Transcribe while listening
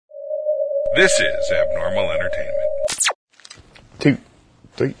This is Abnormal Entertainment. 2,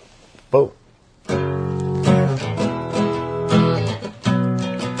 3, 4.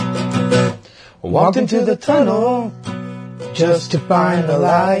 Walked into the tunnel just to find the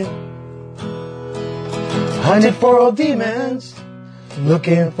light. Hunted for old demons,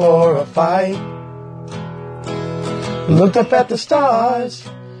 looking for a fight. Looked up at the stars,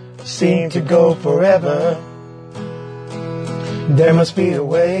 seemed to go forever. There must be a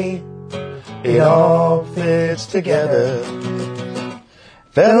way, it all fits together.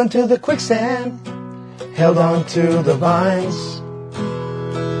 Fell into the quicksand, held on to the vines.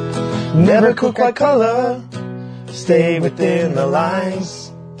 Never could quite color, stay within the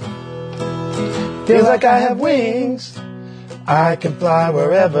lines. Feels like I have wings, I can fly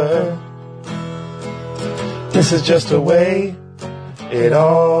wherever. This is just a way, it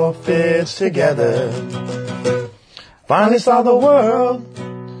all fits together. Finally saw the world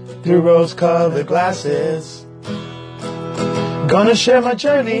through rose-colored glasses. Gonna share my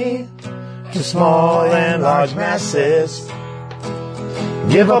journey to small and large masses.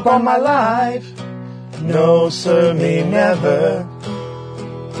 Give up on my life, no sir, me never.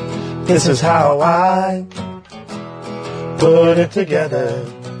 This is how I put it together.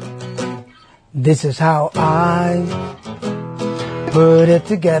 This is how I put it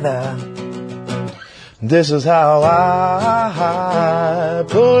together. This is how I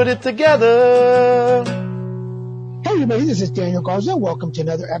put it together. Hey everybody, this is Daniel Garza. Welcome to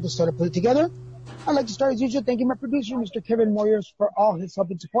another episode of Put It Together. I'd like to start as usual thanking my producer, Mr. Kevin Moyers, for all his help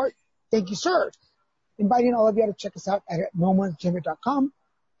and support. Thank you, sir. Inviting all of you to check us out at abnormalentertainment.com,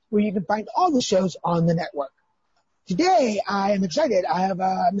 where you can find all the shows on the network. Today, I am excited. I have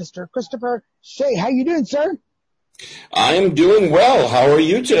Mr. Christopher Shea. How you doing, sir? I am doing well. How are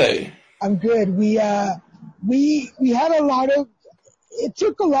you today? I'm good. We had a lot of. It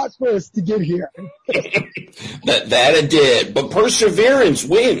took a lot for us to get here. that it did, but perseverance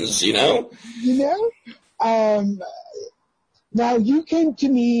wins. You know. Now you came to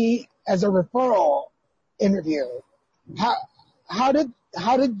me as a referral interview. How did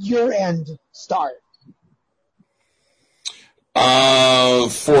your end start?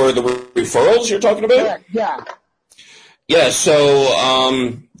 For the referrals you're talking about? Correct. Yeah. Yeah. So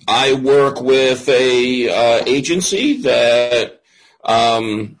I work with a agency that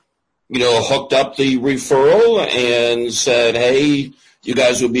hooked up the referral and said, "Hey, you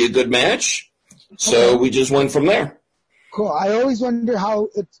guys would be a good match." So we just went from there. Cool. I always wonder how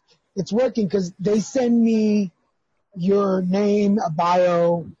it's working because they send me your name, a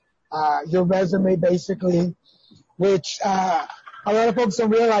bio, your resume, basically, which a lot of folks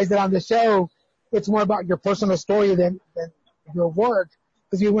don't realize that on the show, it's more about your personal story than your work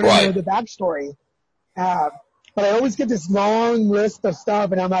because you want to know the backstory. But I always get this long list of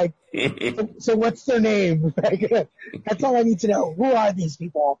stuff, and I'm like, so what's their name? That's all I need to know. Who are these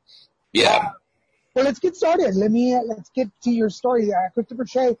people? Yeah. Well, let's get started. Let's get to your story. Christopher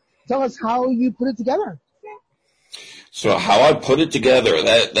Shea, tell us how you put it together. So how I put it together,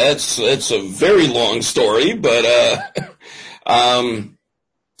 that's a very long story, but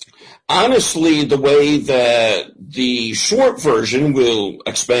honestly, the way that the short version will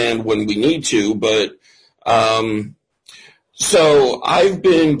expand when we need to, but so I've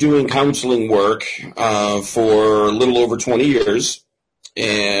been doing counseling work for a little over 20 years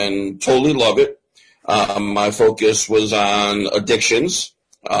and totally love it. My focus was on addictions,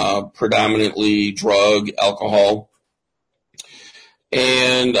 predominantly drug, alcohol.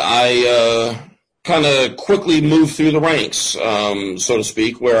 And I kind of quickly moved through the ranks, so to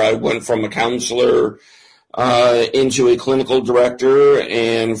speak, where I went from a counselor into a clinical director,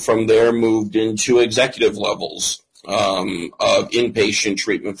 and from there moved into executive levels of inpatient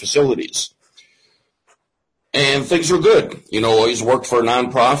treatment facilities. And things were good. Always worked for a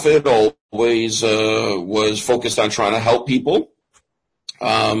nonprofit, always was focused on trying to help people.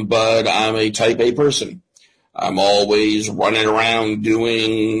 But I'm a type A person. I'm always running around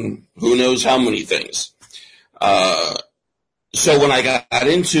doing who knows how many things. So when I got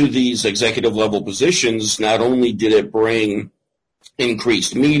into these executive level positions, not only did it bring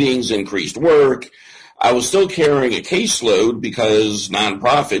increased meetings, increased work, I was still carrying a caseload because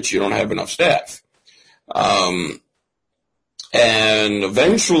nonprofits, you don't have enough staff. And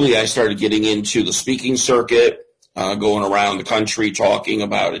eventually I started getting into the speaking circuit, going around the country talking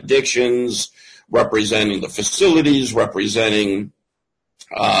about addictions, representing the facilities, representing,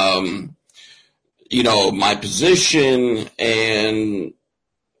 my position, and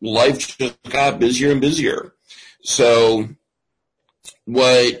life just got busier and busier. So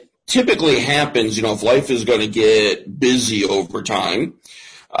what typically happens, if life is going to get busy over time,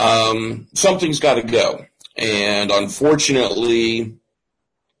 something's got to go. And unfortunately,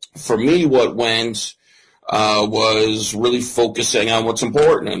 for me, what went was really focusing on what's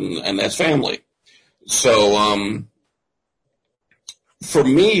important, and that's family. So for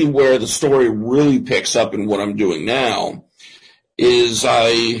me, where the story really picks up in what I'm doing now is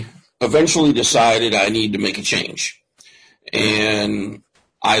I eventually decided I need to make a change. And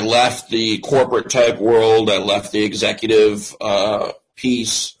I left the corporate type world. I left the executive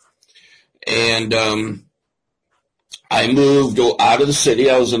piece. And I moved out of the city.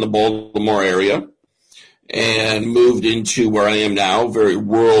 I was in the Baltimore area and moved into where I am now, a very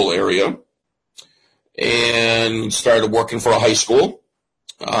rural area, and started working for a high school.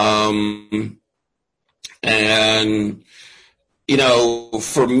 And, you know,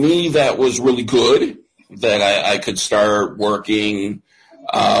 for me, that was really good that I could start working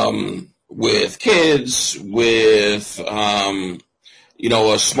with kids, with, you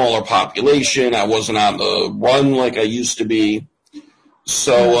know, a smaller population. I wasn't on the run like I used to be.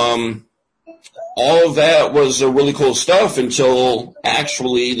 So all of that was really cool stuff until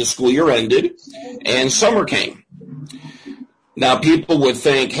actually the school year ended and summer came. Now, people would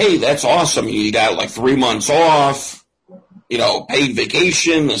think, hey, that's awesome. You got like 3 months off, you know, paid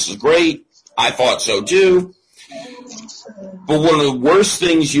vacation. This is great. I thought so too. But one of the worst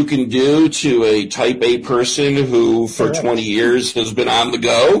things you can do to a type A person who for 20 years has been on the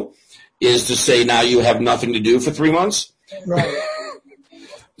go is to say, now you have nothing to do for 3 months. Right.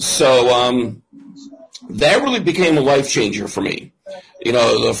 So that really became a life changer for me. You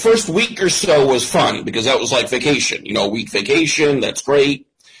know, the first week or so was fun because that was like vacation, you know, a week vacation. That's great.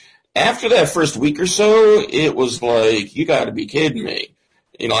 After that first week or so, it was like, you got to be kidding me.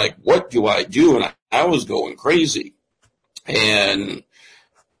 You know, like, what do I do? And I was going crazy. And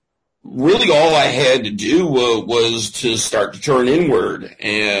really all I had to do was to start to turn inward.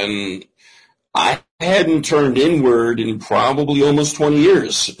 And I hadn't turned inward in probably almost 20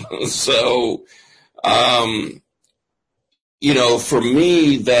 years. So, you know, for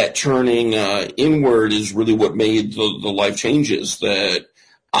me, that turning inward is really what made the life changes that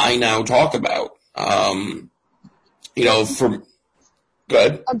I now talk about. You know, go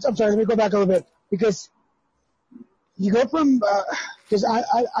ahead. I'm sorry, let me go back a little bit because you go from, because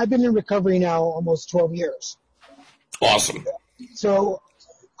I've been in recovery now almost 12 years. Awesome. So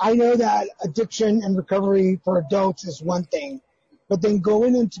I know that addiction and recovery for adults is one thing, but then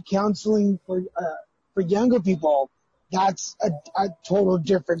going into counseling for younger people, that's a total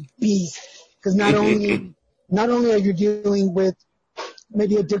different beast. Because not only are you dealing with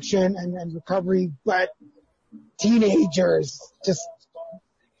maybe addiction and recovery, but teenagers, just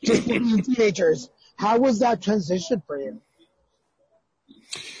teenagers. How was that transition for you?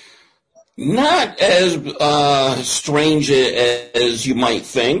 Not as strange as you might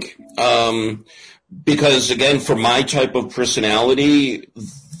think, because again, for my type of personality,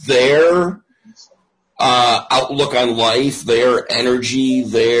 their outlook on life, their energy,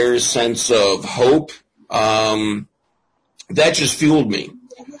 their sense of hope, that just fueled me.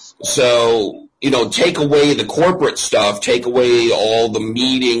 So, you know, take away the corporate stuff, take away all the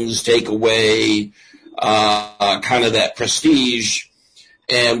meetings, take away kind of that prestige.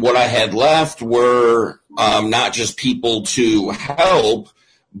 And what I had left were not just people to help,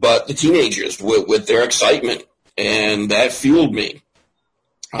 but the teenagers with their excitement. And that fueled me.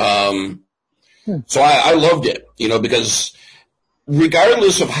 So I loved it, you know, because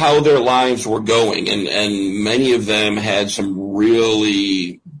regardless of how their lives were going, and many of them had some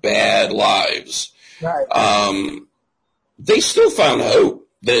really bad lives, right. They still found hope.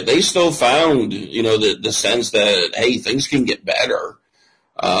 They still found, you know, the sense that, hey, things can get better.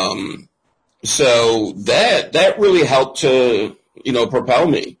 So that really helped to, you know, propel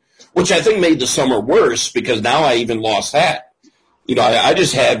me, which I think made the summer worse because now I even lost that. You know, I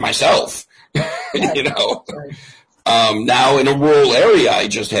just had myself, you know. Now in a rural area, I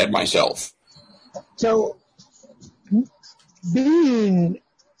just had myself. So being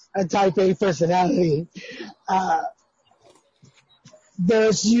a type A personality,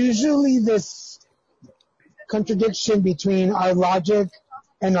 there's usually this contradiction between our logic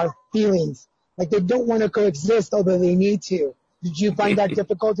and our feelings. Like they don't want to coexist, although they need to. Did you find that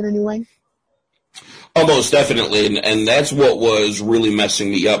difficult in any way? Oh, most definitely. And that's what was really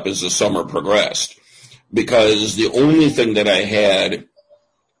messing me up as the summer progressed. Because the only thing that I had,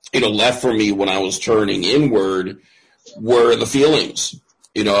 you know, left for me when I was turning inward were the feelings,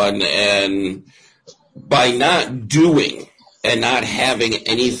 you know, and by not doing and not having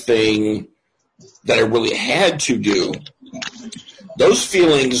anything that I really had to do, those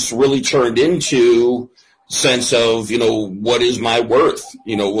feelings really turned into sense of, what is my worth?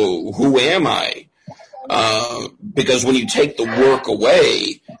 Who am I? Because when you take the work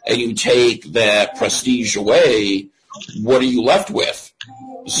away and you take that prestige away, what are you left with?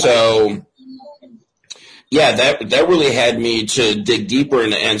 So, yeah, that really had me to dig deeper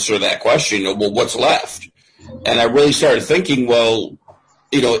and answer that question. Well, what's left? And I really started thinking, well,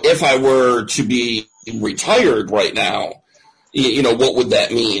 if I were to be retired right now, what would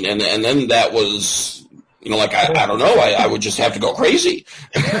that mean? And then that was, I don't know, I would just have to go crazy,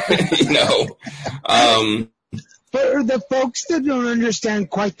 For the folks that don't understand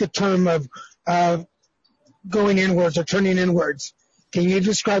quite the term of going inwards or turning inwards, can you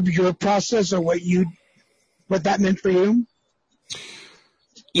describe your process or what that meant for you?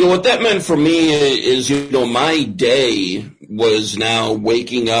 What that meant for me is, my day was now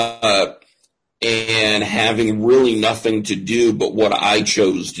waking up and having really nothing to do but what I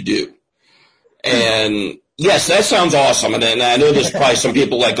chose to do. And yes, that sounds awesome. And I know there's probably some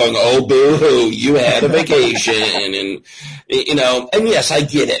people like going, oh, boo-hoo, you had a vacation. And yes, I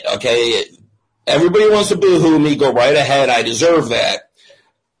get it, okay? Everybody wants to boo-hoo me, go right ahead, I deserve that.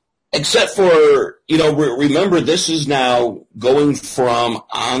 Except for, remember, this is now going from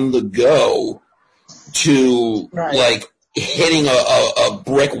on the go to, like, hitting a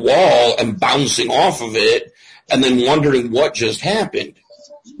brick wall and bouncing off of it and then wondering what just happened.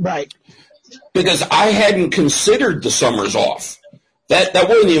 Right. Because I hadn't considered the summers off. That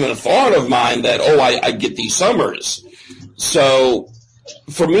wasn't even a thought of mine that, I get these summers. So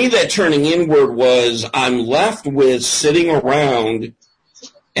for me, that turning inward was I'm left with sitting around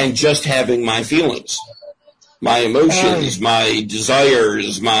and just having my feelings, my emotions, my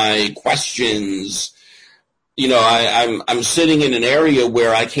desires, my questions. I'm sitting in an area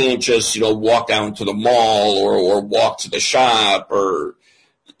where I can't just, walk down to the mall or walk to the shop or,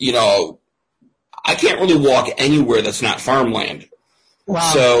 I can't really walk anywhere that's not farmland. Wow.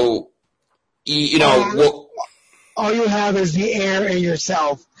 So, all you have is the air and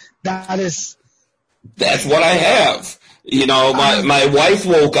yourself. That's what I have. My wife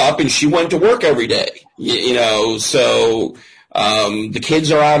woke up and she went to work every day, so the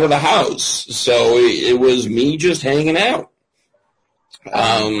kids are out of the house. So it was me just hanging out.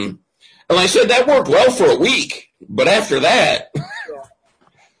 And like I said, that worked well for a week, but after that.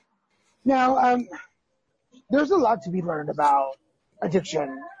 Now, there's a lot to be learned about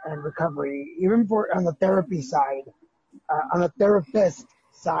addiction and recovery, even on the therapy side, on the therapist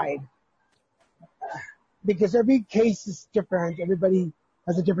side. Because every case is different. Everybody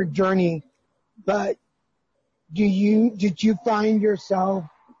has a different journey. But did you find yourself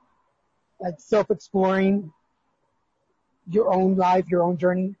like self-exploring your own life, your own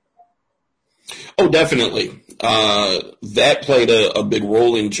journey? Oh, definitely. That played a big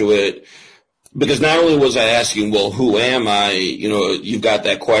role into it. Because not only was I asking, well, who am I? You've got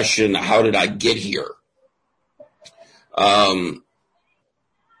that question, how did I get here?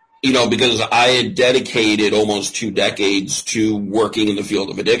 Because I had dedicated almost 2 decades to working in the field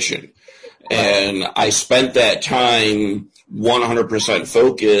of addiction. And I spent that time 100%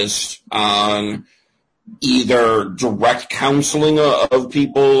 focused on either direct counseling of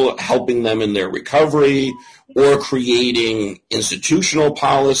people, helping them in their recovery, or creating institutional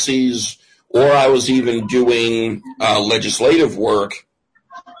policies, or I was even doing legislative work,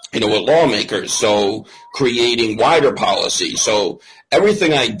 with lawmakers, so creating wider policy. So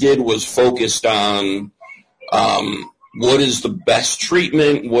everything I did was focused on what is the best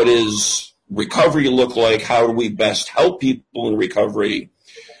treatment, what is recovery look like, how do we best help people in recovery.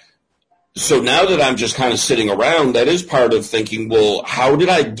 So now that I'm just kind of sitting around, that is part of thinking, well, how did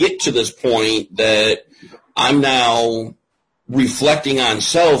I get to this point that I'm now reflecting on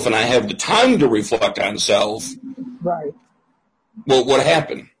self and I have the time to reflect on self? Right. Well, what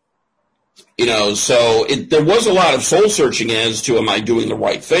happened? So there was a lot of soul searching as to, am I doing the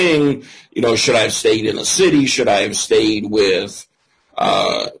right thing? Should I have stayed in a city? Should I have stayed with,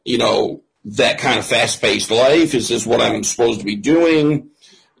 that kind of fast-paced life? Is this what I'm supposed to be doing?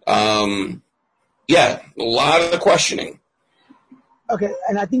 Yeah, a lot of questioning. Okay,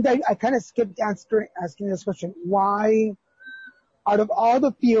 and I think that I kind of skipped asking this question. Why, out of all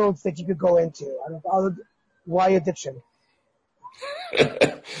the fields that you could go into, why addiction?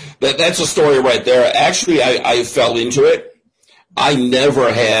 That's a story right there. Actually, I fell into it. I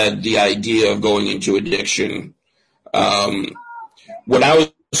never had the idea of going into addiction. When I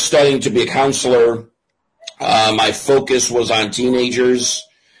was studying to be a counselor, my focus was on teenagers,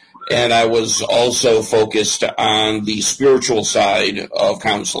 and I was also focused on the spiritual side of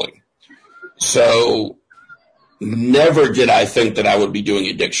counseling. So never did I think that I would be doing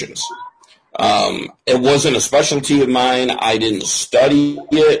addictions. It wasn't a specialty of mine. I didn't study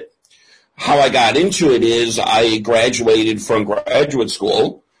it. How I got into it is I graduated from graduate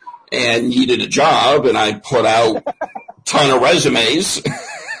school and needed a job, and I put out a ton of resumes.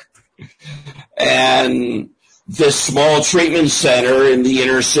 And this small treatment center in the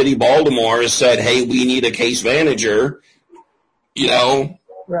inner city Baltimore said, hey, we need a case manager.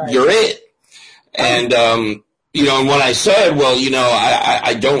 Right. You're it. And, and when I said, well,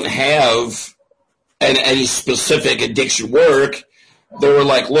 I don't have any specific addiction work, they were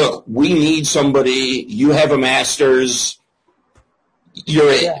like, look, we need somebody. You have a master's.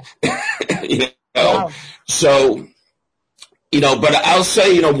 You're it. Yeah. Wow. So, but I'll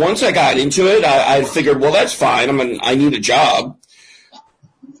say, once I got into it, I figured, well, that's fine. I need a job.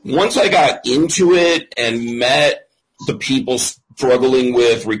 Once I got into it and met the people struggling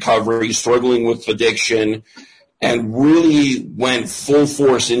with recovery, struggling with addiction, and really went full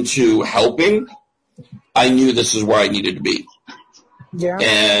force into helping, I knew this is where I needed to be. Yeah.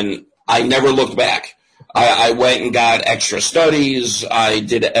 And I never looked back. I went and got extra studies. I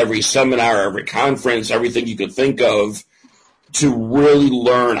did every seminar, every conference, everything you could think of to really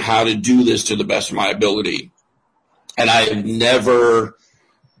learn how to do this to the best of my ability. And I have never,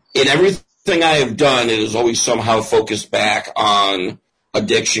 in everything I have done, it is always somehow focused back on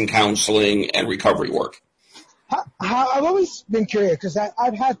addiction counseling and recovery work. I've always been curious because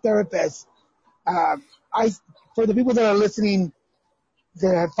I've had therapists. For the people that are listening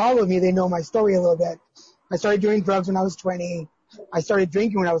that have followed me, they know my story a little bit. I started doing drugs when I was 20. I started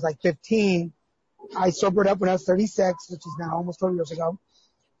drinking when I was like 15. I sobered up when I was 36, which is now almost 12 years ago.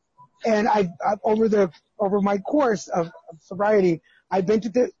 And I've over my course of sobriety, I've been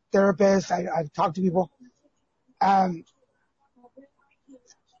to therapists. I've talked to people.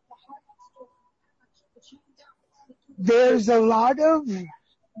 There's a lot of, I'm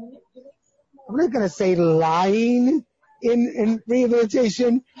not going to say lying in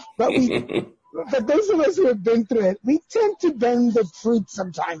rehabilitation, but but those of us who have been through it, we tend to bend the truth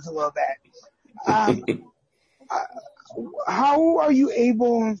sometimes a little bit. How are you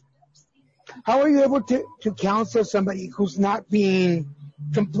able to counsel somebody who's not being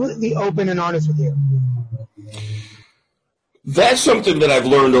completely open and honest with you? That's something that I've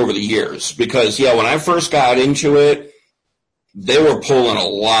learned over the years because, when I first got into it, they were pulling a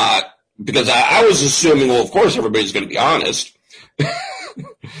lot because I was assuming, well, of course, everybody's going to be honest.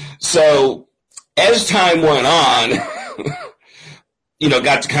 So as time went on,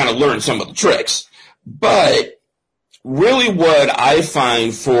 got to kind of learn some of the tricks. But really what I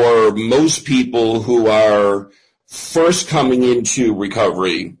find for most people who are first coming into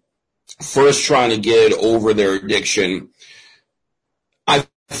recovery, first trying to get over their addiction, I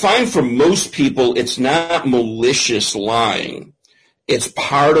find for most people it's not malicious lying. It's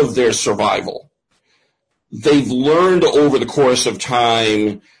part of their survival. They've learned over the course of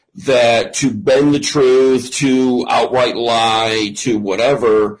time that to bend the truth, to outright lie, to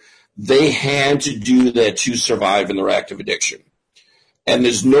whatever, they had to do that to survive in their active addiction. And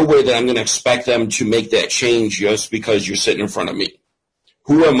there's no way that I'm going to expect them to make that change just because you're sitting in front of me.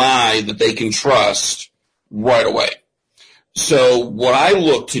 Who am I that they can trust right away? So what I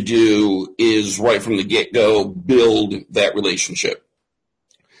look to do is right from the get-go build that relationship.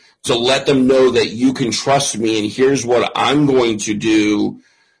 To let them know that you can trust me and here's what I'm going to do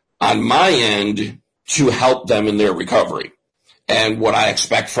on my end to help them in their recovery and what I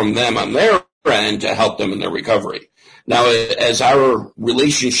expect from them on their end to help them in their recovery. Now, as our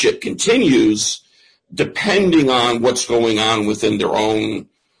relationship continues, depending on what's going on within their own,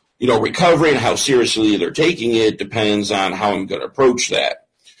 recovery and how seriously they're taking it depends on how I'm going to approach that.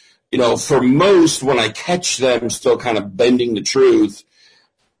 For most, when I catch them still kind of bending the truth,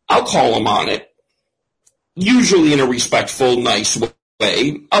 I'll call them on it, usually in a respectful, nice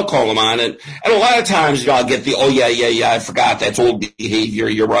way. I'll call them on it. And a lot of times, I'll get the, oh, yeah, I forgot. That's old behavior.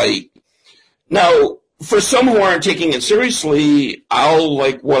 You're right. Now, for some who aren't taking it seriously,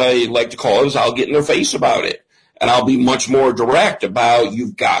 what I like to call is I'll get in their face about it. And I'll be much more direct about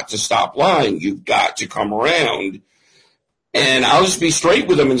you've got to stop lying. You've got to come around. And I'll just be straight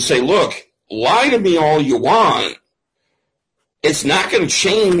with them and say, look, lie to me all you want. It's not going to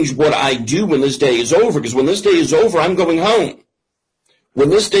change what I do when this day is over, because when this day is over, I'm going home.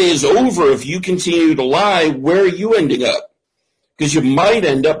 When this day is over, if you continue to lie, where are you ending up? Because you might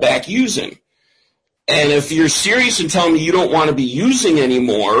end up back using. And if you're serious and telling me you don't want to be using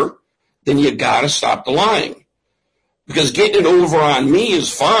anymore, then you got to stop the lying. Because getting it over on me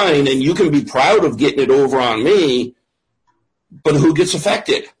is fine, and you can be proud of getting it over on me, but who gets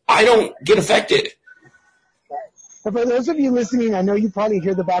affected? I don't get affected. For those of you listening, I know you probably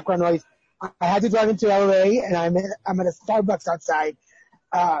hear the background noise. I had to drive into LA, and I'm at a Starbucks outside.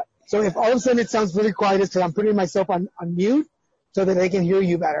 So if all of a sudden it sounds really quiet, it's because I'm putting myself on mute so that they can hear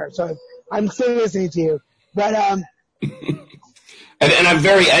you better. So I'm still listening to you. But And I'm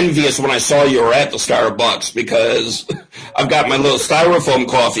very envious when I saw you were at the Starbucks, because I've got my little styrofoam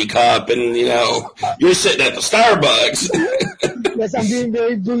coffee cup, and, you're sitting at the Starbucks. Yes, I'm being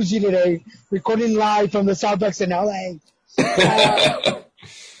very bougie today, recording live from the Starbucks in LA.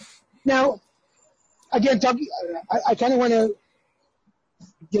 Now, again, I kind of want to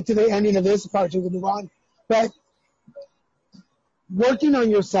get to the ending of this part so we can move on. But working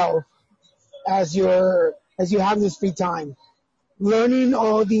on yourself as you have this free time, learning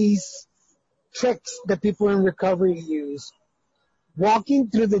all these tricks that people in recovery use, walking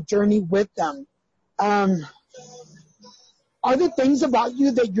through the journey with them. Are there things about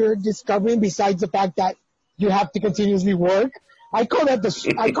you that you're discovering besides the fact that you have to continuously work? I call that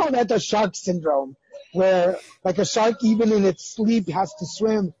the shark syndrome, where like a shark, even in its sleep, has to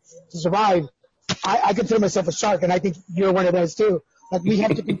swim to survive. I consider myself a shark, and I think you're one of those too. Like, we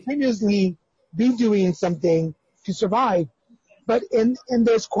have to continuously be doing something to survive. But in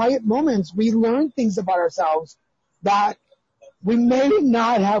those quiet moments, we learn things about ourselves that we may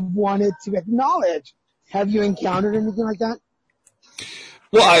not have wanted to acknowledge. Have you encountered anything like that?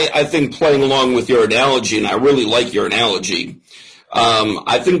 Well, I think, playing along with your analogy, and I really like your analogy,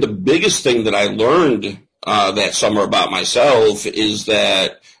 I think the biggest thing that I learned that summer about myself is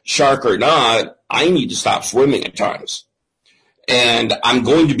that, shark or not, I need to stop swimming at times. And I'm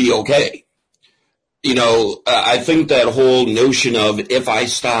going to be okay. I think that whole notion of, if I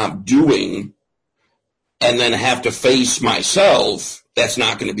stop doing and then have to face myself, that's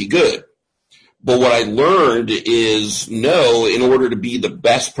not going to be good. But what I learned is, no, in order to be the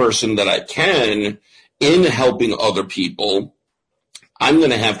best person that I can in helping other people, I'm going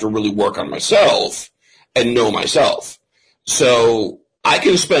to have to really work on myself and know myself. So I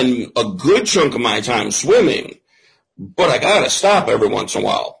can spend a good chunk of my time swimming, but I got to stop every once in a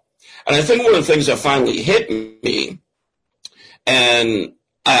while. And I think one of the things that finally hit me, and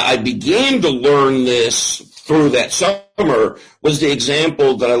I began to learn this through that summer, was the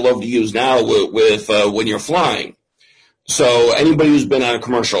example that I love to use now with when you're flying. So anybody who's been on a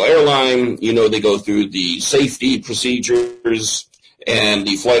commercial airline, they go through the safety procedures, and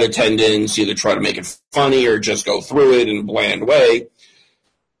the flight attendants either try to make it funny or just go through it in a bland way.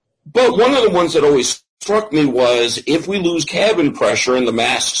 But one of the ones that always struck me was, if we lose cabin pressure and the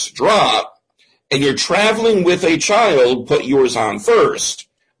masks drop, and you're traveling with a child, put yours on first,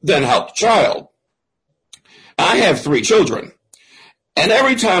 then help the child. I have 3 children. And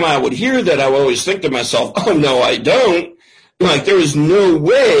every time I would hear that, I would always think to myself, oh, no, I don't. Like, there is no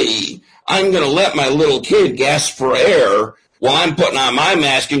way I'm going to let my little kid gasp for air while I'm putting on my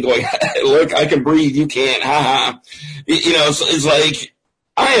mask and going, look, I can breathe, you can't, ha-ha. It's like,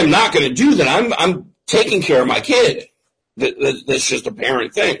 I am not going to do that. I'm taking care of my kid. That's just a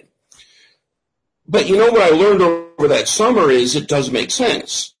parent thing. But what I learned over that summer is, it does make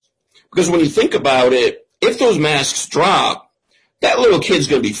sense. Because when you think about it, if those masks drop, that little kid's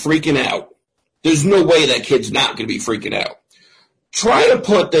going to be freaking out. There's no way that kid's not going to be freaking out. Try to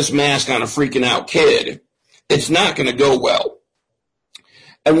put this mask on a freaking out kid. It's not going to go well.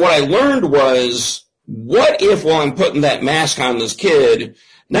 And what I learned was, what if while I'm putting that mask on this kid,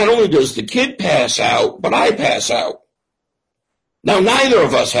 not only does the kid pass out, but I pass out? Now, neither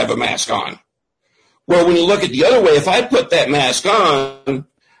of us have a mask on. Well, when you look at the other way, if I put that mask on,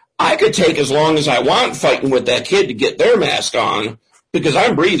 I could take as long as I want fighting with that kid to get their mask on, because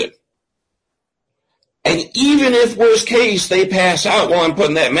I'm breathing. And even if, worst case, they pass out while I'm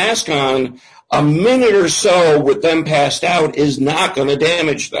putting that mask on, a minute or so with them passed out is not going to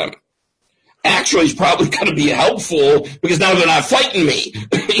damage them. Actually, it's probably going to be helpful, because now they're not fighting me.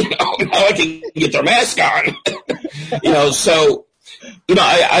 Now I can get their mask on.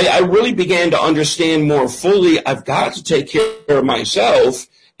 I really began to understand more fully, I've got to take care of myself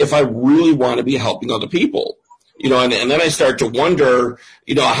if I really want to be helping other people. And then I start to wonder,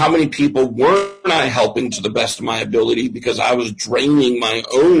 how many people weren't I helping to the best of my ability because I was draining my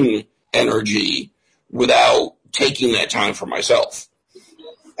own energy without taking that time for myself.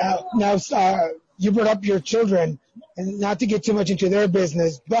 Now, you brought up your children, and not to get too much into their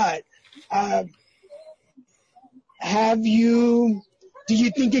business, but do you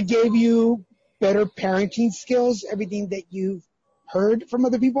think it gave you better parenting skills, everything that you've heard from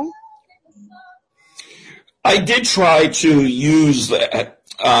other people? I did try to use that.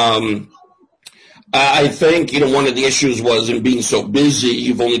 I think, one of the issues was, in being so busy,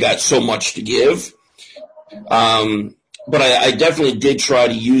 you've only got so much to give. but I definitely did try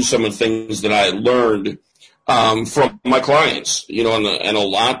to use some of the things that I learned from my clients, and a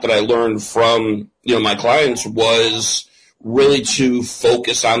lot that I learned from, my clients was really to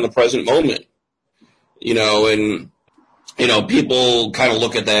focus on the present moment, and, people kind of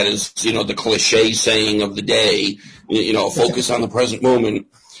look at that as, the cliche saying of the day, focus on the present moment,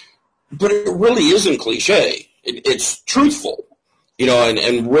 but it really isn't cliche. It's truthful,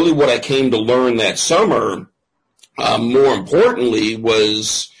 and really what I came to learn that summer, more importantly,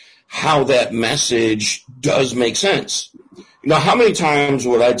 was how that message does make sense. How many times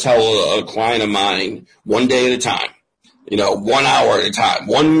would I tell a client of mine, one day at a time, 1 hour at a time,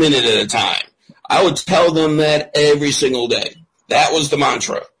 1 minute at a time? I would tell them that every single day. That was the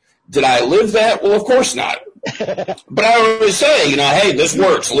mantra. Did I live that? Well, of course not. But I always say, hey, this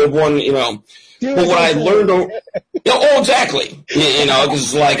works. Live one, But what I learned, exactly.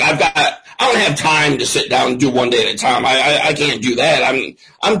 Because I don't have time to sit down and do one day at a time. I can't do that.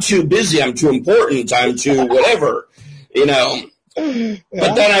 I'm too busy. I'm too important. I'm too whatever, But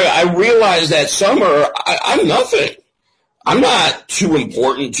then I realized that summer, I'm nothing. I'm not too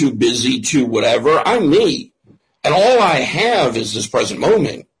important, too busy, too whatever. I'm me. And all I have is this present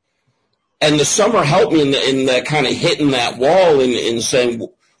moment. And the summer helped me in that kind of hitting that wall and saying,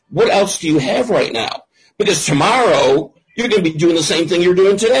 what else do you have right now? Because tomorrow, you're going to be doing the same thing you're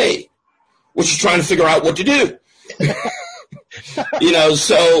doing today, which is trying to figure out what to do.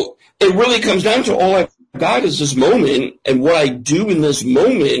 So it really comes down to all I've got is this moment, and what I do in this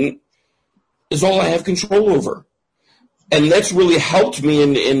moment is all I have control over. And that's really helped me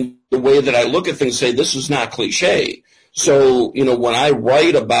in the way that I look at things, say, this is not cliche. So, when I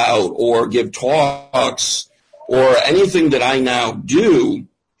write about or give talks or anything that I now do,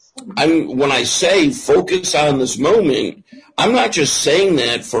 when I say focus on this moment, I'm not just saying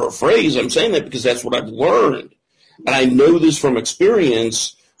that for a phrase. I'm saying that because that's what I've learned. And I know this from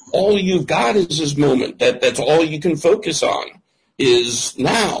experience. All you've got is this moment. That's all you can focus on is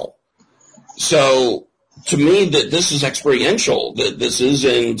now. So to me, that this is experiential, that this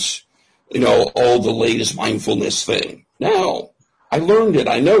isn't, all the latest mindfulness thing. No, I learned it.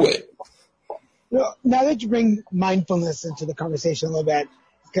 I know it. Now that you bring mindfulness into the conversation a little bit,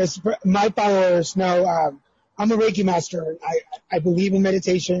 because my followers know I'm a Reiki master. I believe in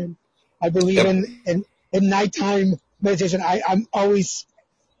meditation. I believe in nighttime meditation. I'm always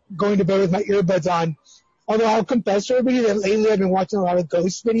going to bed with my earbuds on. Although I'll confess to everybody that lately I've been watching a lot of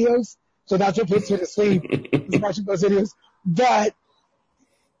ghost videos. So that's what puts me to sleep, is watching those videos. But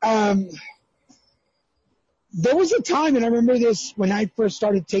there was a time, and I remember this when I first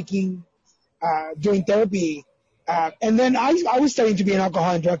started doing therapy, and then I was studying to be an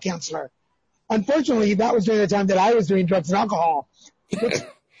alcohol and drug counselor. Unfortunately, that was during the time that I was doing drugs and alcohol,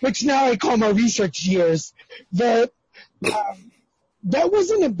 which now I call my research years. But that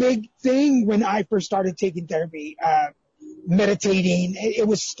wasn't a big thing when I first started taking therapy, meditating. It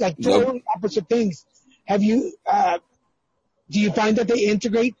was like totally opposite things. Do you find that they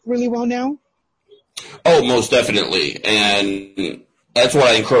integrate really well now? Oh, most definitely. And that's what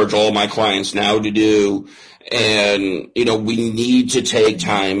I encourage all my clients now to do. And, we need to take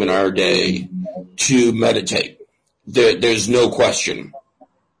time in our day to meditate. There's no question.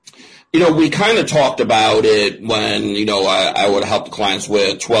 We kind of talked about it when, I would help the clients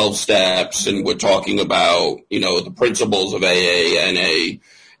with 12 steps, and we're talking about, the principles of AA, NA.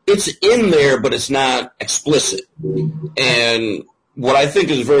 It's in there, but it's not explicit. And what I think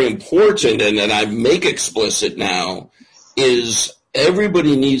is very important, and I make explicit now, is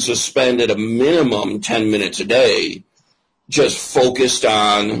everybody needs to spend at a minimum 10 minutes a day just focused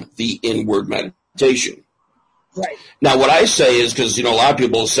on the inward meditation. Right. Now, what I say is, because, a lot of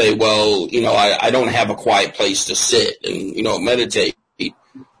people say, well, I don't have a quiet place to sit and, meditate.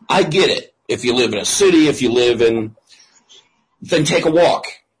 I get it. If you live in a city, then take a walk.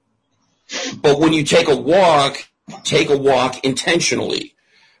 But when you take a walk intentionally,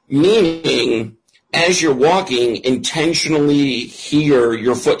 meaning as you're walking, intentionally hear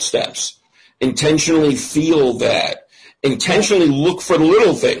your footsteps, intentionally feel that, intentionally look for the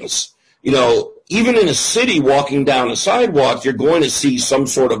little things. Even in a city, walking down a sidewalk, you're going to see some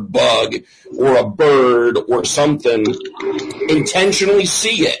sort of bug or a bird or something. Intentionally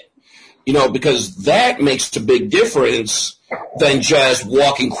see it, because that makes a big difference than just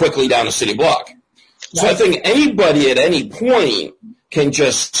walking quickly down a city block. So I think anybody at any point can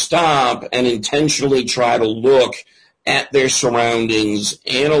just stop and intentionally try to look at their surroundings,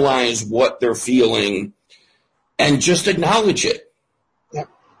 analyze what they're feeling, and just acknowledge it.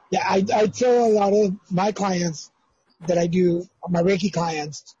 Yeah, I tell a lot of my clients that I do, my Reiki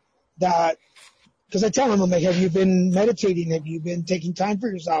clients, that because I tell them, I'm like, have you been meditating? Have you been taking time for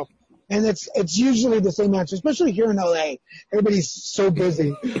yourself? And it's usually the same answer, especially here in LA. Everybody's so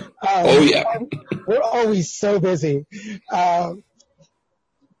busy. Oh yeah. We're always so busy.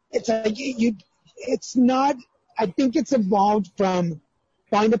 It's like it's not, I think it's evolved from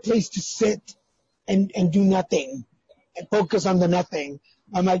find a place to sit and do nothing and focus on the nothing.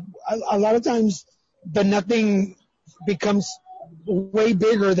 I'm like, a lot of times the nothing becomes way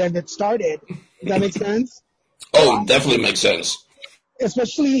bigger than it started. Does that make sense? Oh, definitely makes sense.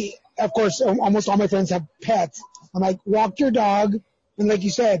 Especially, of course, almost all my friends have pets. I'm like, walk your dog, and like you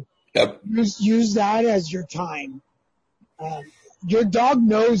said, Yep. use that as your time. Your dog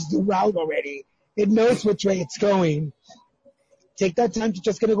knows the route already. It knows which way it's going. Take that time to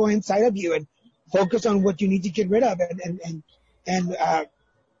just gonna go inside of you and focus on what you need to get rid of, and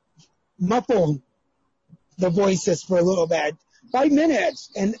muffle the voices for a little bit. 5 minutes,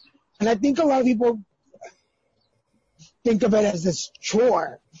 and I think a lot of people think of it as this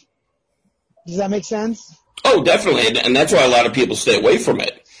chore. Does that make sense? Oh, definitely, and that's why a lot of people stay away from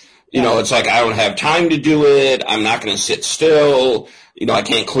it. You know, it's like, I don't have time to do it. I'm not going to sit still. You know, I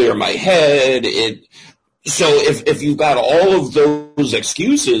can't clear my head. So if you've got all of those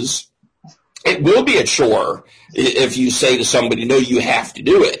excuses, it will be a chore if you say to somebody, no, you have to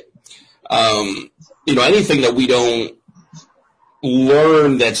do it. You know, anything that we don't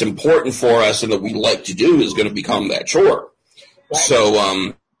learn that's important for us and that we like to do is going to become that chore. Right.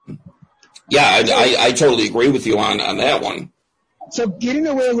 So, yeah, I totally agree with you on that one. So getting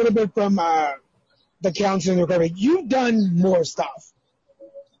away a little bit from the counseling recovery, you've done more stuff.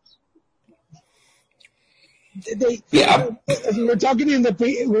 Yeah. We were talking in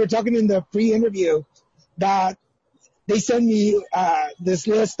the pre-interview that they send me this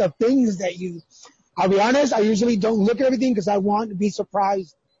list of things that you. I'll be honest, I usually don't look at everything because I want to be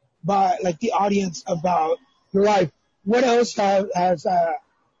surprised by like the audience about your life. What else have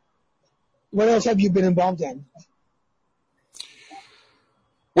you been involved in?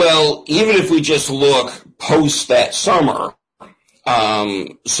 Well, even if we just look post that summer,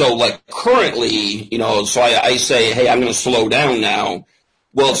 so like currently, you know, so I say, hey, I'm going to slow down now.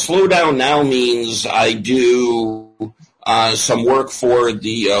 Well, slow down now means I do some work for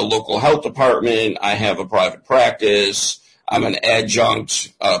the local health department. I have a private practice. I'm an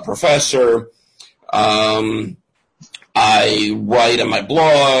adjunct professor. I write on my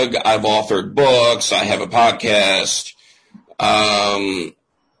blog. I've authored books. I have a podcast.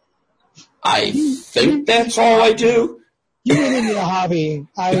 I think that's all I do. You went into a hobby.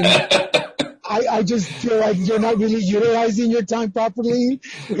 I just feel like you're not really utilizing your time properly.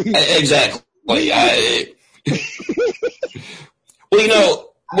 Exactly. Well, you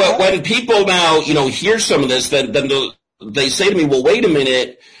know, when people now, you know, hear some of this, then they say to me, well, wait a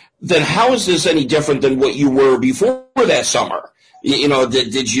minute, then how is this any different than what you were before that summer? You know,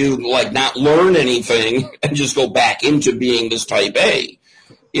 did you, like, not learn anything and just go back into being this type A?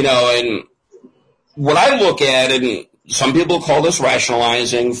 You know, and what I look at, and some people call this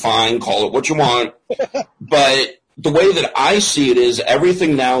rationalizing, fine, call it what you want, but the way that I see it is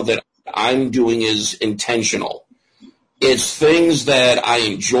everything now that I'm doing is intentional. It's things that I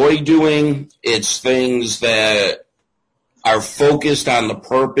enjoy doing. It's things that are focused on the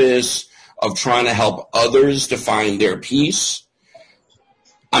purpose of trying to help others to find their peace.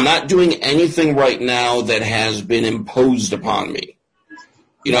 I'm not doing anything right now that has been imposed upon me.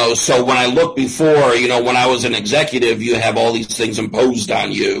 You know, so when I look before, you know, when I was an executive, you have all these things imposed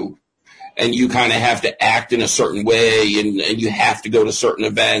on you, and you kind of have to act in a certain way, and you have to go to certain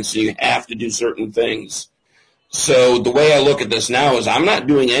events, and you have to do certain things. So the way I look at this now is I'm not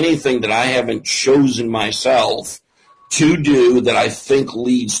doing anything that I haven't chosen myself to do that I think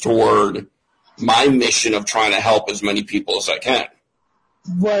leads toward my mission of trying to help as many people as I can.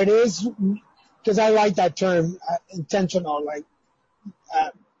 Well, it is, because I like that term, intentional, like,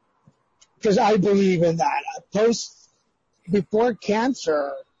 because I believe in that. Before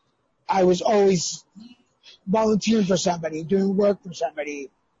cancer, I was always volunteering for somebody, doing work for somebody.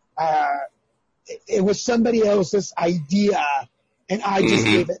 It was somebody else's idea, and I just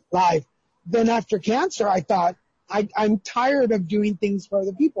gave it life. Then after cancer, I thought, I'm tired of doing things for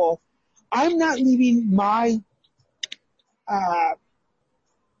other people. I'm not leaving my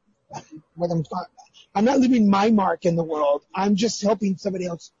I'm not leaving my mark in the world. I'm just helping somebody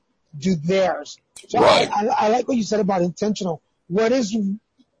else do theirs. So right. I like what you said about intentional. What was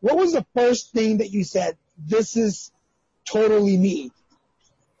the first thing that you said, this is totally me?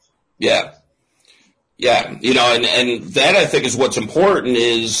 Yeah. Yeah. You know, and that I think is what's important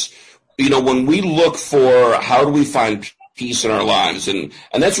is, you know, when we look for how do we find peace in our lives. And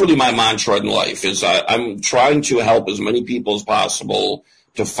that's really my mantra in life is I'm trying to help as many people as possible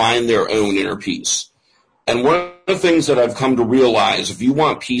to find their own inner peace. And one of the things that I've come to realize, if you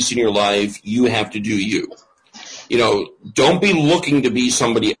want peace in your life, you have to do you. You know, don't be looking to be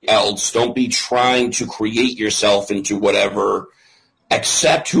somebody else. Don't be trying to create yourself into whatever.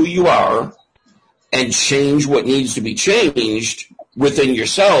 Accept who you are and change what needs to be changed within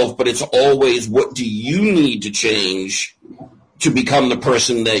yourself, but it's always what do you need to change to become the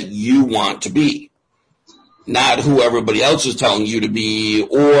person that you want to be, not who everybody else is telling you to be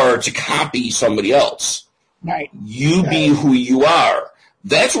or to copy somebody else. Right. You be who you are.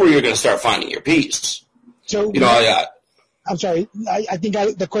 That's where you're going to start finding your peace. So, I'm sorry. I think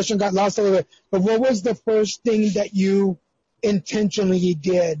the question got lost a little bit, but what was the first thing that you intentionally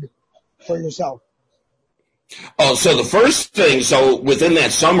did for yourself? Oh, so the first thing, so within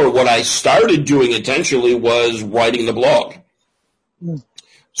that summer, what I started doing intentionally was writing the blog.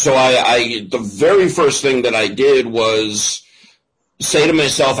 So the very first thing that I did was say to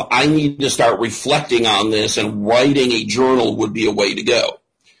myself, I need to start reflecting on this, and writing a journal would be a way to go.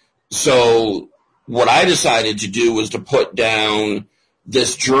 So what I decided to do was to put down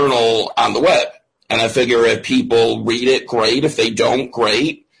this journal on the web. And I figure if people read it, great. If they don't,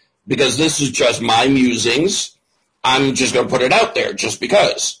 great. Because this is just my musings, I'm just going to put it out there just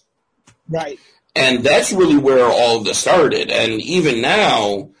because. Right. And that's really where all of this started. And even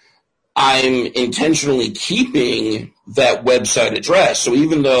now, I'm intentionally keeping that website address. So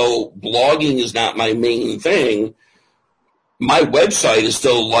even though blogging is not my main thing, my website is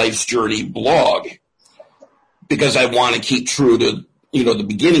still Life's Journey blog because I want to keep true to, the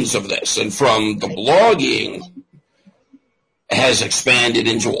beginnings of this. And from the blogging has expanded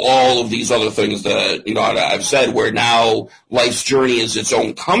into all of these other things that, I've said, where now Life's Journey is its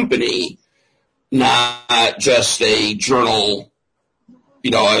own company, not just a journal,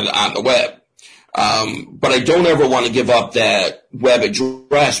 on the web. But I don't ever want to give up that web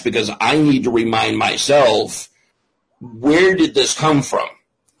address because I need to remind myself, where did this come from?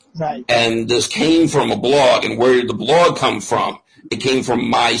 Right. And this came from a blog. And where did the blog come from? It came from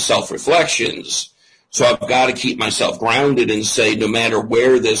my self-reflections. So I've got to keep myself grounded and say, no matter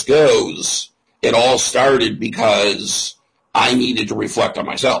where this goes, it all started because I needed to reflect on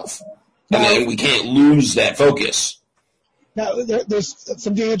myself. And then we can't lose that focus. Now, there's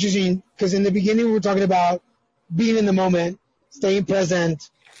something interesting, because in the beginning we were talking about being in the moment, staying present.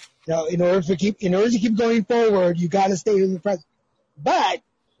 In order to keep going forward, you got to stay in the present. But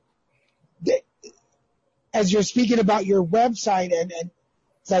as you're speaking about your website, and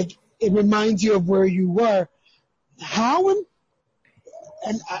it's like it reminds you of where you were. And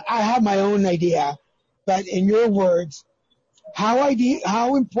I have my own idea, but in your words, how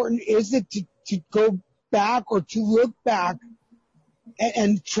important is it to go back or to look back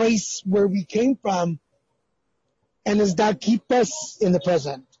and trace where we came from, and does that keep us in the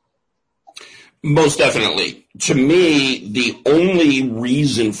present? Most definitely. To me, the only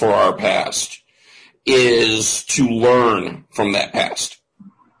reason for our past is to learn from that past.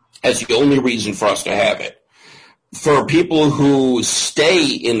 That's the only reason for us to have it. For people who stay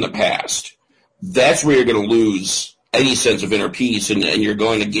in the past, that's where you're going to lose any sense of inner peace, and you're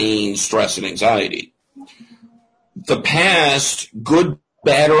going to gain stress and anxiety. The past, good,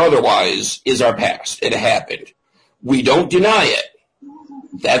 bad, or otherwise, is our past. It happened. We don't deny it.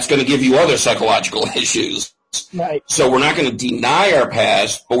 That's going to give you other psychological issues. Right. So we're not going to deny our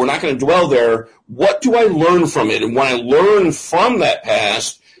past, but we're not going to dwell there. What do I learn from it? And when I learn from that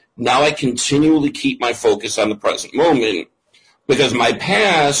past, now I continually keep my focus on the present moment, because my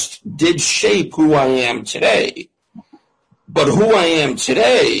past did shape who I am today. But who I am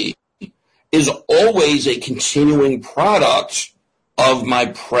today is always a continuing product of my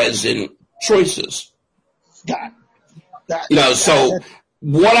present choices. So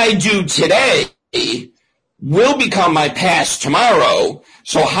what I do today will become my past tomorrow.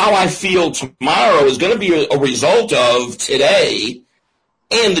 So how I feel tomorrow is going to be a result of today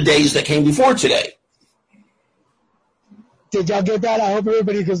and the days that came before today. Did y'all get that? I hope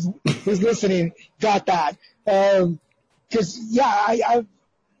everybody who's listening got that. Because, I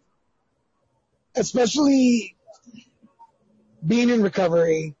especially being in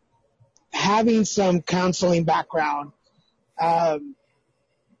recovery, having some counseling background,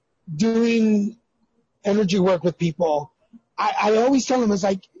 doing energy work with people, I always tell them,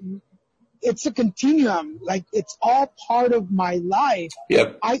 it's a continuum. Like, it's all part of my life.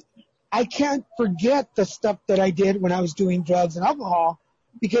 Yep. I can't forget the stuff that I did when I was doing drugs and alcohol,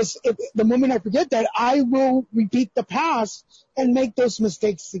 because the moment I forget that, I will repeat the past and make those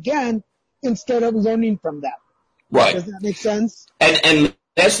mistakes again instead of learning from them. Right. Does that make sense? And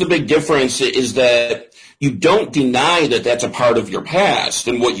that's the big difference, is that you don't deny that that's a part of your past,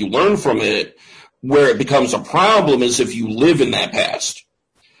 and what you learn from it. Where it becomes a problem is if you live in that past.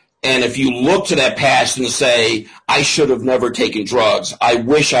 And if you look to that past and say, I should have never taken drugs. I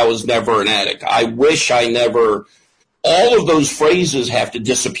wish I was never an addict. I wish I never. All of those phrases have to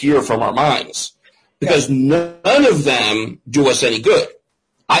disappear from our minds because none of them do us any good.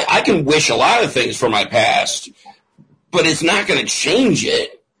 I can wish a lot of things from my past, but it's not going to change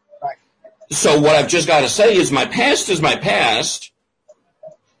it. Right. So what I've just got to say is my past is my past.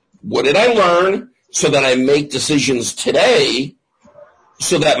 What did I learn so that I make decisions today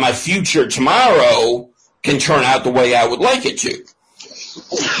so that my future tomorrow can turn out the way I would like it to?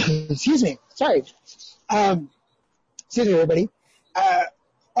 Excuse me. Sorry. Excuse me, everybody. All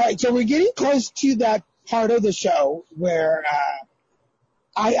right, so we're getting close to that part of the show where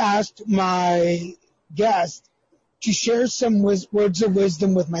I asked my guest to share some words of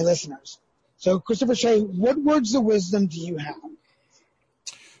wisdom with my listeners. So, Christopher Shea, what words of wisdom do you have?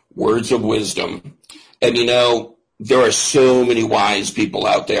 Words of wisdom. And, there are so many wise people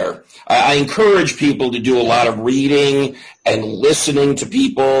out there. I encourage people to do a lot of reading and listening to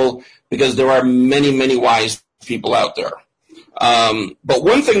people because there are many, many wise people out there. But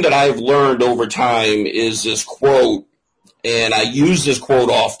one thing that I've learned over time is this quote, and I use this quote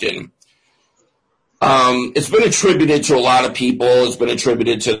often. It's been attributed to a lot of people. It's been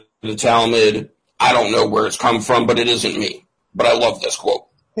attributed to the Talmud. I don't know where it's come from, but it isn't me. But I love this quote.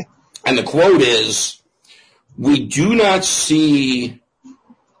 And the quote is, we do not see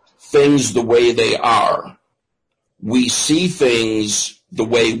things the way they are. We see things the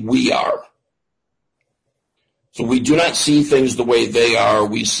way we are. So we do not see things the way they are.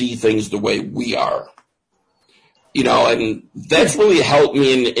 We see things the way we are. And that's really helped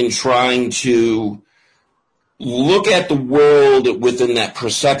me in trying to look at the world within that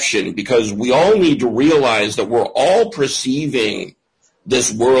perception, because we all need to realize that we're all perceiving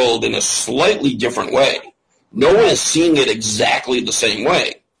this world in a slightly different way. No one is seeing it exactly the same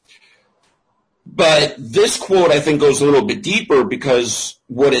way. But this quote, I think, goes a little bit deeper, because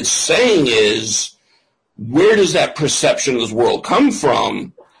what it's saying is, where does that perception of this world come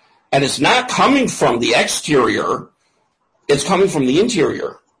from? And it's not coming from the exterior. It's coming from the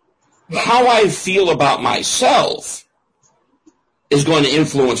interior. How I feel about myself is going to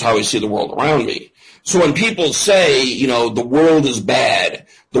influence how I see the world around me. So when people say, the world is bad,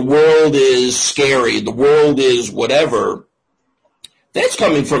 the world is scary, the world is whatever, that's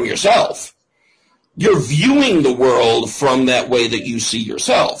coming from yourself. You're viewing the world from that way that you see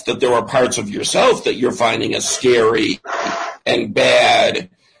yourself, that there are parts of yourself that you're finding as scary and bad,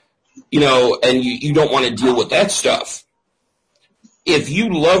 and you don't want to deal with that stuff. If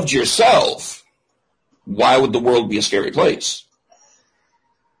you loved yourself, why would the world be a scary place?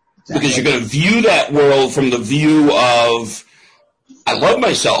 Because you're going to view that world from the view of, I love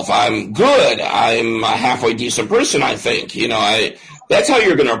myself, I'm good, I'm a halfway decent person, I think. That's how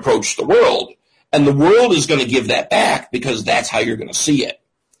you're going to approach the world. And the world is going to give that back, because that's how you're going to see it.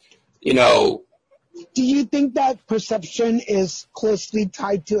 Do you think that perception is closely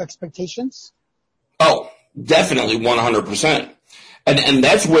tied to expectations? Oh, definitely, 100%. And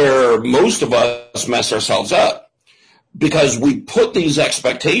that's where most of us mess ourselves up, because we put these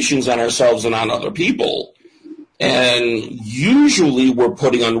expectations on ourselves and on other people, and usually we're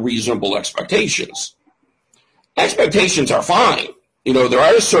putting unreasonable expectations. Expectations are fine. There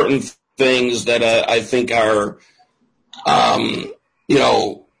are certain things that I think are,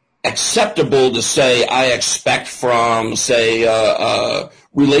 acceptable to say I expect from, say, a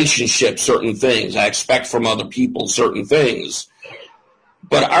relationship, certain things. I expect from other people certain things.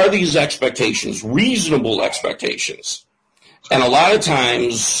 But are these expectations reasonable expectations? And a lot of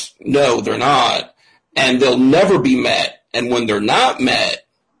times, no, they're not. And they'll never be met. And when they're not met,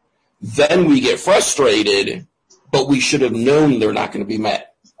 then we get frustrated, but we should have known they're not going to be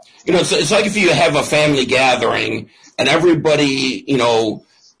met. It's like if you have a family gathering and everybody,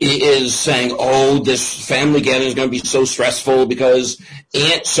 is saying, oh, this family gathering is going to be so stressful because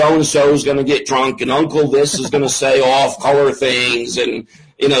Aunt so-and-so is going to get drunk and Uncle this is going to say off-color things. And,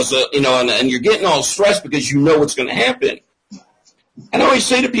 and you're getting all stressed because you know what's going to happen. And I always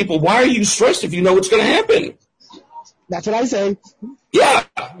say to people, why are you stressed if you know what's going to happen? That's what I say. Yeah.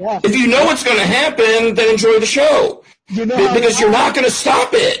 If you know what's going to happen, then enjoy the show. Because you're not going to stop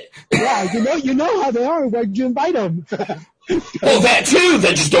it. Yeah, you know how they are. Why'd you invite them? Well, that too.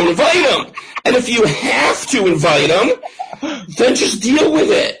 Then just don't invite them. And if you have to invite them, then just deal with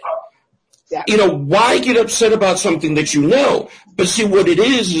it. Yeah. Why get upset about something that you know? But see, what it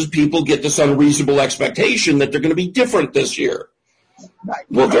is people get this unreasonable expectation that they're going to be different this year. Right.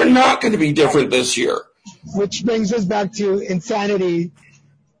 Well, they're not going to be different this year. Which brings us back to insanity.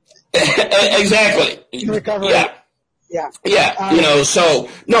 Exactly. Recovery. Yeah. So,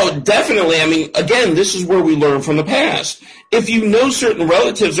 no, definitely. I mean, again, this is where we learn from the past. If you know certain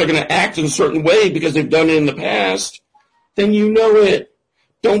relatives are going to act in a certain way because they've done it in the past, then you know it.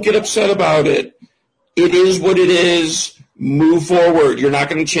 Don't get upset about it. It is what it is. Move forward. You're not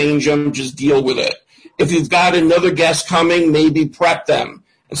going to change them. Just deal with it. If you've got another guest coming, maybe prep them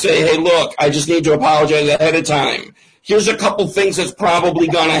and say, hey, look, I just need to apologize ahead of time. Here's a couple things that's probably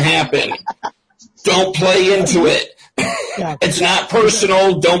going to happen. Don't play into it. Yeah. It's not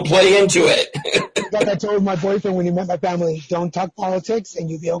personal. Don't play into it. Like I told my boyfriend when he met my family, don't talk politics and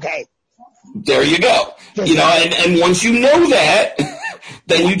you'll be okay. There you go. And once you know that,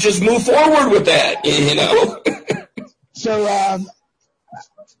 then you just move forward with that, So,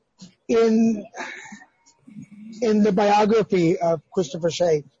 in the biography of Christopher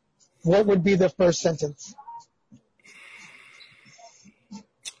Shea, what would be the first sentence?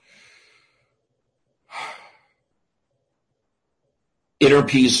 Inner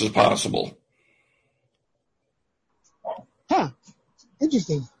peace is possible. Huh.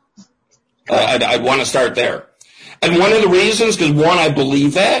 Interesting. I'd want to start there. And one of the reasons, because one, I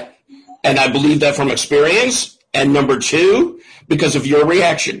believe that, and I believe that from experience, and number two, because of your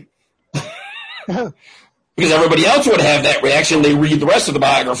reaction. Because everybody else would have that reaction. They read the rest of the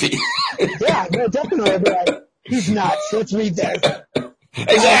biography. Yeah, no, definitely. He's nuts. Let's read that.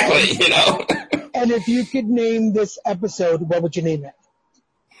 Exactly, And if you could name this episode, what would you name it?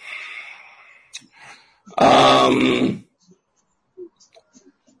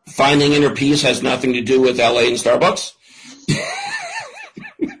 Finding inner peace has nothing to do with LA and Starbucks.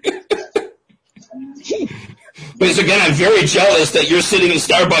 Because again, I'm very jealous that you're sitting in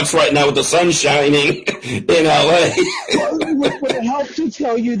Starbucks right now with the sun shining in LA. Would it help to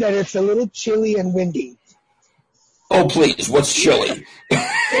tell you that it's a little chilly and windy? Oh, please. What's chilly?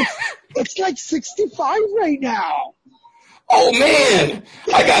 It's like 65 right now. Oh, man.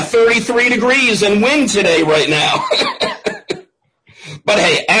 I got 33 degrees and wind today right now. But,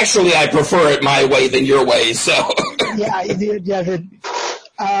 hey, actually, I prefer it my way than your way, so. Yeah.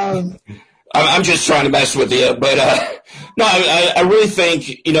 I'm just trying to mess with you. But, no, I really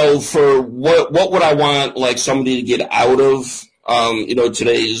think, for what would I want, like, somebody to get out of,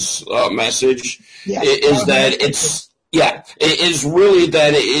 today's message is that it is really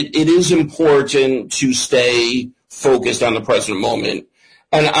that it is important to stay focused on the present moment.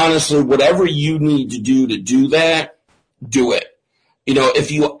 And honestly, whatever you need to do that, do it.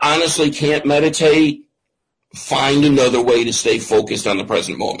 If you honestly can't meditate, find another way to stay focused on the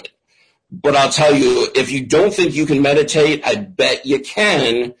present moment. But I'll tell you, if you don't think you can meditate, I bet you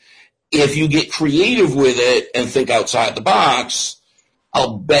can. If you get creative with it and think outside the box,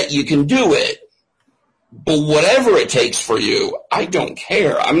 I'll bet you can do it. But whatever it takes for you, I don't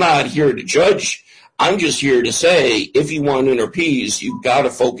care. I'm not here to judge. I'm just here to say, if you want inner peace, you've got to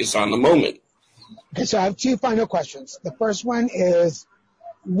focus on the moment. Okay, so I have two final questions. The first one is,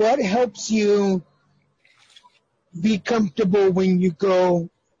 what helps you be comfortable when you go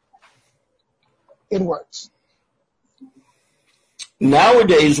inwards?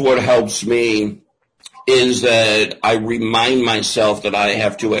 Nowadays, what helps me is that I remind myself that I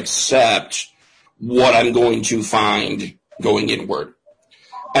have to accept what I'm going to find going inward.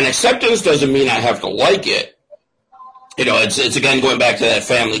 And acceptance doesn't mean I have to like it. It's again going back to that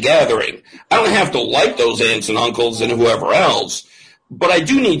family gathering. I don't have to like those aunts and uncles and whoever else, but I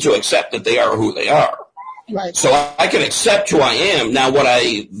do need to accept that they are who they are. Right. So I can accept who I am. Now, what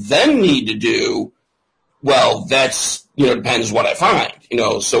I then need to do, well, that's, depends what I find.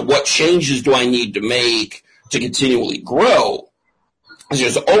 So what changes do I need to make to continually grow? Because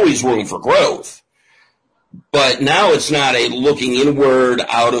there's always room for growth. But now it's not a looking inward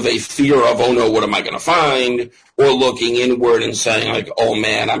out of a fear of, oh no, what am I going to find? Or looking inward and saying like, oh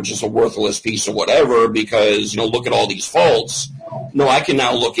man, I'm just a worthless piece of whatever because, you know, look at all these faults. No, I can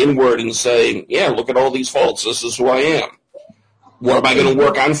now look inward and say, yeah, look at all these faults. This is who I am. What am I going to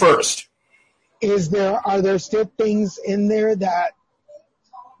work on first? Are there still things in there that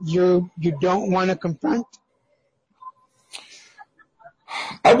you don't want to confront?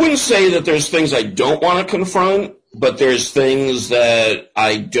 I wouldn't say that there's things I don't want to confront, but there's things that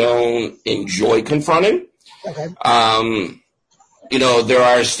I don't enjoy confronting. Okay. You know, there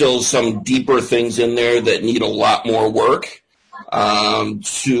are still some deeper things in there that need a lot more work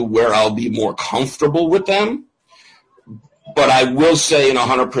to where I'll be more comfortable with them. But I will say in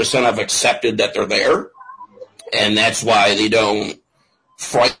 100% I've accepted that they're there, and that's why they don't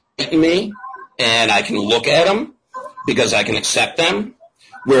frighten me, and I can look at them because I can accept them,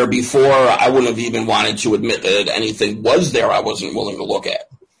 where before I wouldn't have even wanted to admit that anything was there I wasn't willing to look at.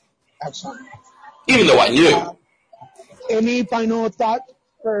 Excellent. Even though I knew. Any final thought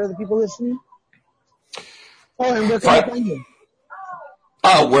for the people listening? Oh, and where can I find you?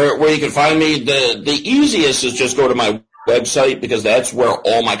 Where you can find me, the easiest is just go to my website because that's where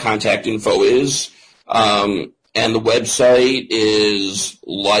all my contact info is. And the website is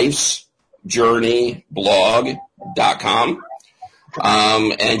lifesjourneyblog.com.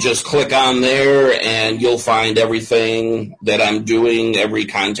 And just click on there and you'll find everything that I'm doing, every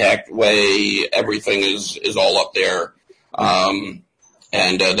contact way, everything is all up there.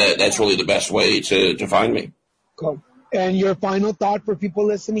 That's really the best way to find me. Cool. And your final thought for people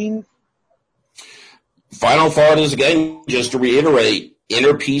listening? Final thought is, again, just to reiterate,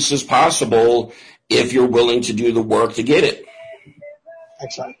 inner peace is possible if you're willing to do the work to get it.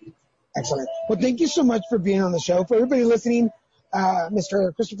 Excellent. Excellent. Well, thank you so much for being on the show. For everybody listening,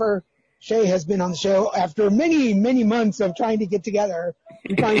 Mr. Christopher Shea has been on the show after many, many months of trying to get together.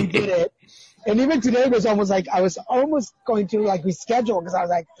 We finally did it. And even today was almost like, I was almost going to like reschedule because I was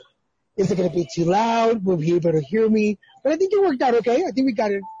like, is it going to be too loud? Will he be able to hear me? But I think it worked out okay. I think we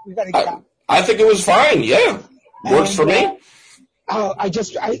got it down. I think it was fine. Yeah. Works for me.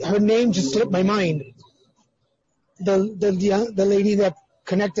 Her name just slipped my mind. The lady that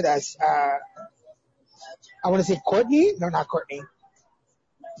connected us, I want to say Courtney. No, not Courtney.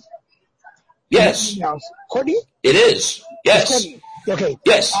 Yes. Courtney? It is. Yes. Courtney. Okay.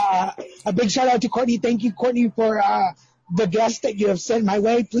 Yes. A big shout out to Courtney. Thank you, Courtney, for the guests that you have sent my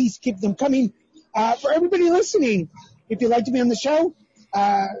way. Please keep them coming. For everybody listening, if you'd like to be on the show,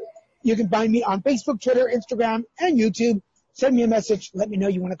 you can find me on Facebook, Twitter, Instagram, and YouTube. Send me a message. Let me know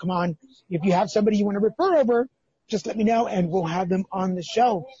you want to come on. If you have somebody you want to refer over, just let me know, and we'll have them on the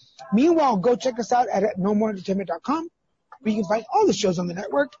show. Meanwhile, go check us out at nomorentertainment.com, where you can find all the shows on the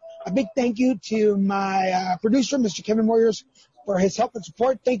network. A big thank you to my producer, Mr. Kevin Moyers, for his help and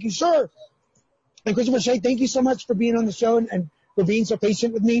support. Thank you, sir. And Christopher Shea, thank you so much for being on the show and for being so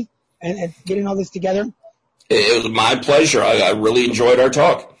patient with me and getting all this together. It was my pleasure. I really enjoyed our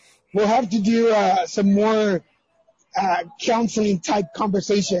talk. We'll have to do some more counseling-type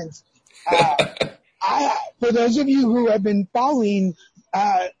conversations. For those of you who have been following,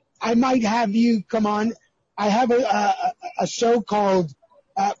 I might have you come on. I have a show called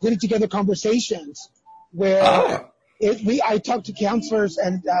Put It Together Conversations, where I talk to counselors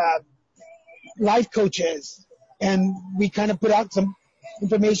and life coaches, and we kind of put out some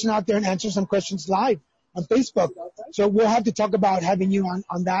information out there and answer some questions live on Facebook. So we'll have to talk about having you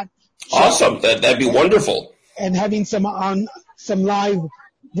on that show. Awesome. That'd be wonderful. And having some live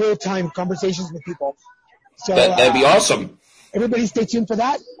real-time conversations with people. So that'd be awesome. Everybody stay tuned for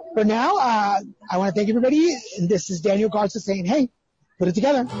that. For now, I want to thank everybody. And this is Daniel Garza saying, hey, put it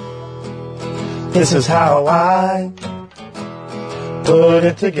together. This is how I put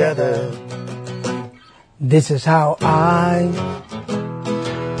it together. This is how I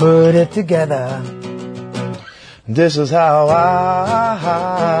put it together. This is how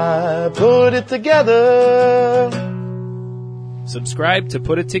I put it together. Subscribe to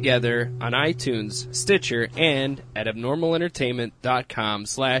Put It Together on iTunes, Stitcher, and at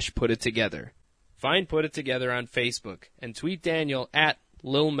abnormalentertainment.com/putittogether. Find Put It Together on Facebook and tweet Daniel at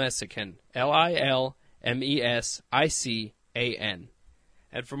Lil Messican, LILMESICAN.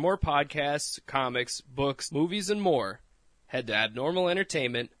 And for more podcasts, comics, books, movies, and more, head to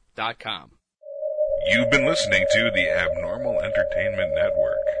abnormalentertainment.com. You've been listening to the Abnormal Entertainment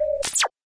Network.